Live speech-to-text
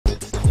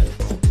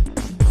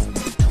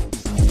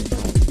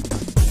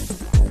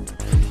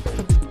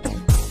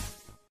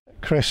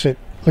Chris, it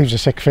leaves a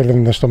sick feeling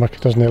in the stomach,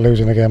 doesn't it,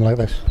 losing a game like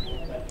this?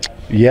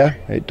 Yeah,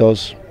 it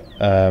does.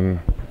 We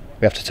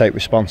have to take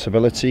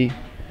responsibility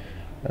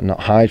and not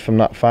hide from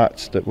that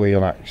fact that we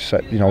don't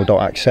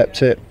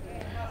accept it.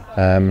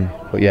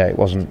 But yeah, it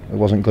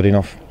wasn't good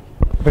enough.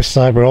 This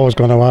side, we're always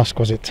going to ask: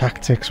 was it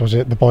tactics? Was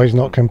it the boys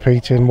not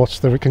competing?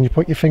 Can you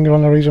put your finger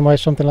on the reason why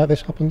something like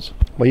this happens?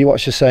 Well, you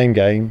watch the same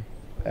game.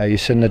 You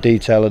see the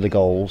detail of the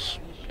goals.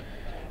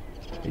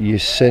 You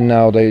see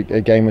how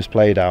the game was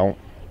played out.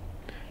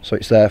 So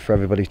it's there for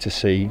everybody to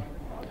see.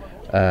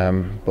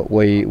 But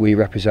we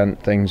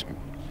represent things.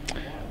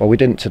 Well, we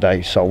didn't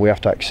today, so we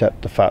have to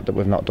accept the fact that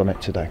we've not done it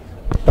today.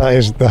 That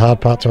is the hard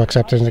part to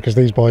accept, isn't it? Because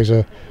these boys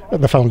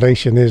the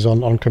foundation is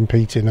on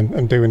competing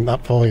and doing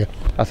that for you.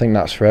 I think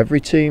that's for every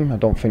team. I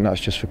don't think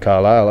that's just for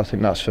Carlisle. I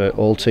think that's for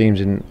all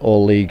teams in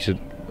all leagues at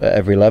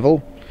every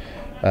level.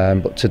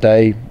 But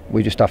today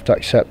we just have to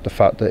accept the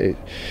fact that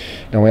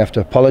we have to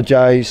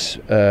apologise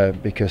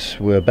because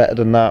we're better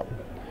than that.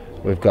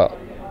 We've got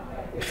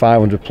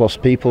 500 plus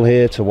people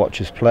here to watch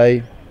us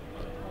play.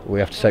 We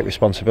have to take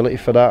responsibility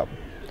for that.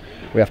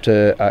 We have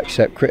to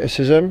accept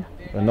criticism,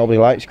 and nobody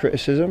likes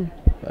criticism.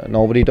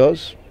 Nobody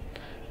does.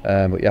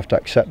 But you have to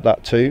accept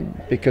that too,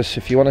 because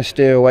if you want to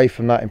steer away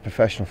from that in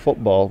professional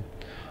football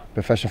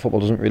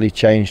doesn't really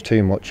change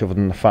too much, other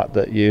than the fact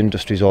that your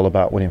industry is all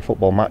about winning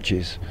football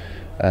matches,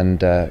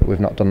 and we've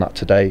not done that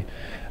today.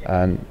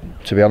 And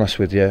to be honest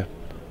with you,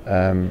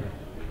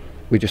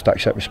 we just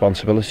accept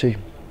responsibility.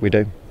 We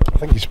do. I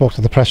think you spoke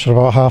to the press for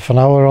about half an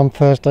hour on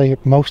Thursday.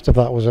 Most of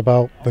that was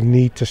about the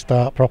need to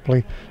start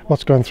properly.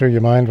 What's going through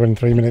your mind when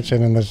 3 minutes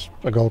in and there's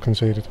a goal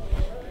conceded?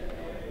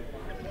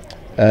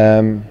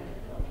 Well,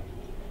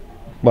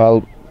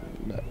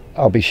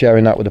 I'll be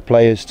sharing that with the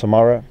players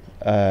tomorrow.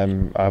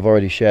 I've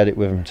already shared it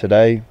with them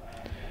today.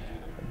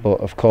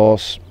 But of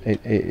course,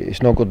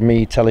 it's no good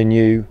me telling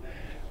you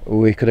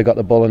we could have got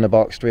the ball in the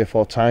box 3 or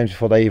 4 times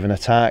before they even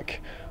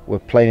attack. We're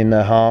playing in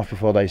their half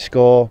before they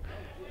score.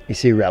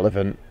 It's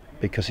irrelevant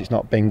because it's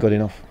not been good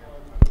enough.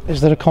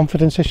 Is there a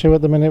confidence issue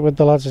at the minute with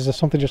the lads? Is there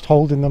something just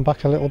holding them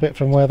back a little bit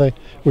from where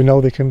we know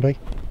they can be?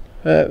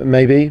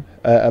 Maybe,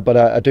 but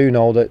I do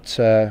know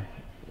that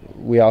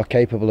we are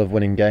capable of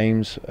winning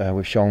games.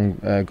 We've shown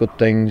good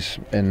things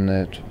in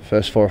the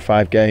first 4 or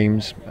 5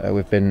 games.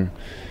 We've been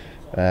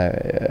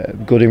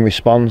good in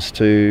response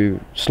to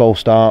slow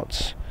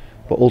starts,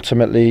 but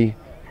ultimately,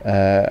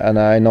 and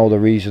I know the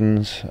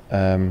reasons.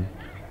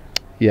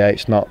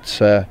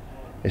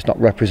 It's not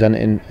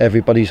representing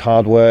everybody's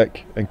hard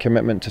work and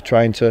commitment to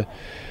trying to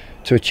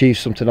achieve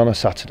something on a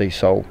Saturday.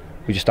 So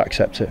we just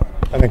accept it.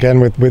 And again,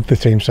 with the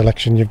team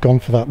selection, you've gone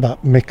for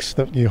that mix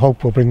that you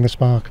hope will bring the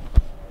spark.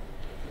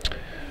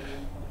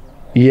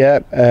 Yeah,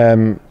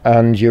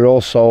 and you're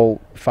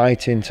also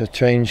fighting to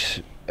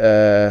change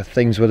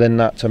things within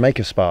that to make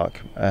a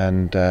spark.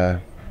 And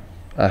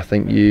I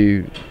think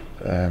you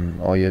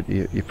or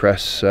your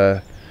press,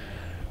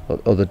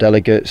 other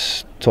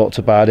delegates talked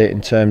about it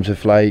in terms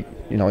of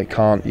you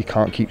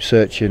can't keep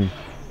searching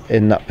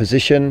in that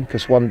position,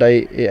 because one day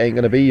it ain't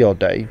going to be your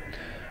day,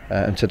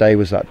 and today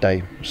was that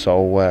day.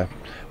 So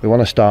we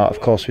want to start, of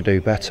course we do,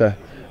 better.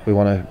 We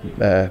want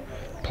to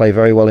play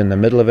very well in the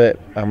middle of it,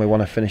 and we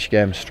want to finish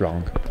games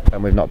strong,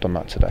 and we've not done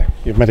that today.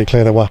 You've made it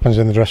clear that what happens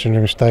in the dressing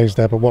room stays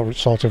there, but what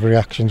sort of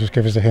reaction, just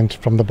give us a hint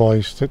from the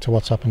boys to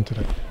what's happened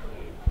today?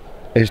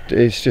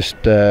 It's just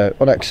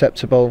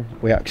unacceptable.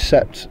 We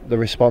accept the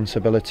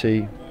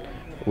responsibility.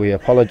 We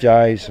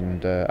apologise,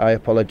 and I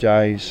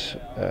apologise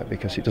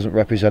because it doesn't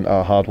represent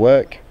our hard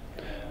work,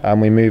 and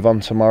we move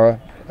on tomorrow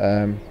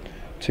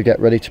to get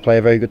ready to play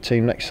a very good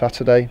team next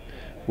Saturday,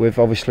 with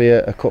obviously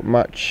a cup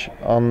match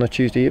on the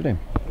Tuesday evening.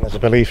 There's a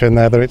belief in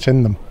there that it's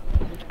in them.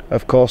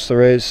 Of course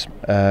there is,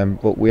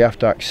 but we have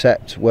to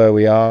accept where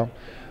we are.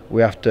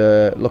 We have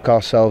to look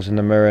ourselves in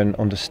the mirror and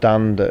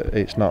understand that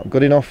it's not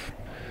good enough,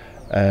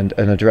 and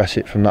address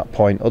it from that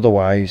point.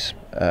 Otherwise,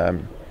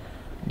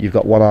 you've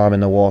got one arm in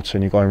the water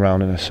and you're going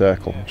round in a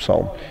circle.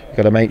 So you've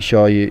got to make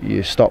sure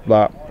you stop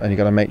that, and you've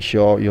got to make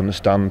sure you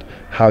understand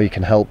how you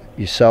can help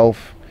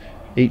yourself,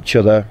 each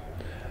other,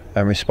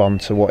 and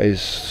respond to what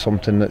is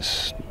something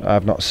that's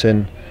I've not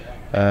seen.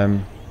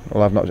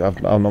 I've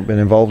not been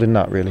involved in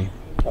that really.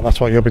 And that's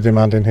what you'll be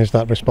demanding, is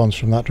that response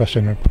from that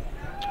dressing room?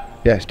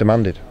 Yeah, it's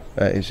demanded.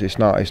 It's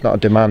not a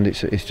demand.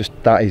 It's just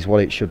that is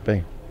what it should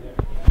be.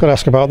 Got to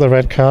ask about the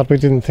red card. We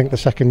didn't think the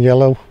second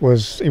yellow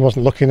he wasn't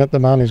looking at the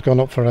man. He's gone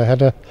up for a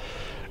header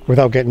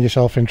without getting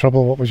yourself in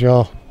trouble. What was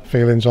your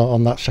feelings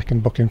on that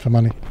second booking for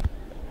Manny?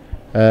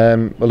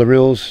 Well, the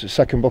rules,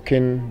 second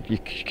booking, you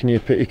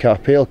can't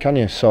appeal, can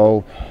you?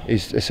 So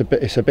it's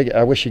a big.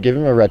 I wish you give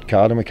him a red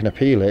card and we can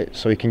appeal it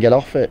so he can get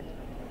off it.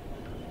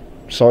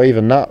 So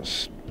even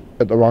that's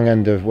at the wrong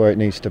end of where it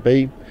needs to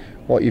be.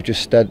 What you've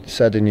just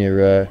said in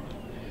your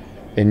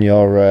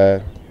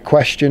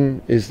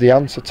question is the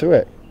answer to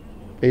it.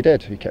 He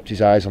did. He kept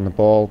his eyes on the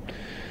ball.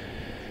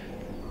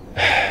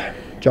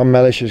 John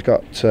Mellish has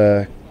got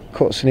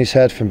cuts in his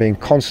head from being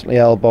constantly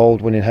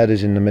elbowed, winning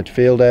headers in the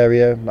midfield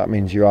area. That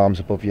means your arms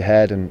above your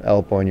head and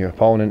elbowing your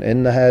opponent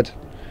in the head.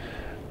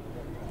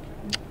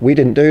 We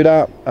didn't do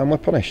that, and we're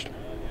punished.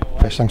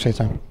 Yes, thanks for your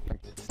time.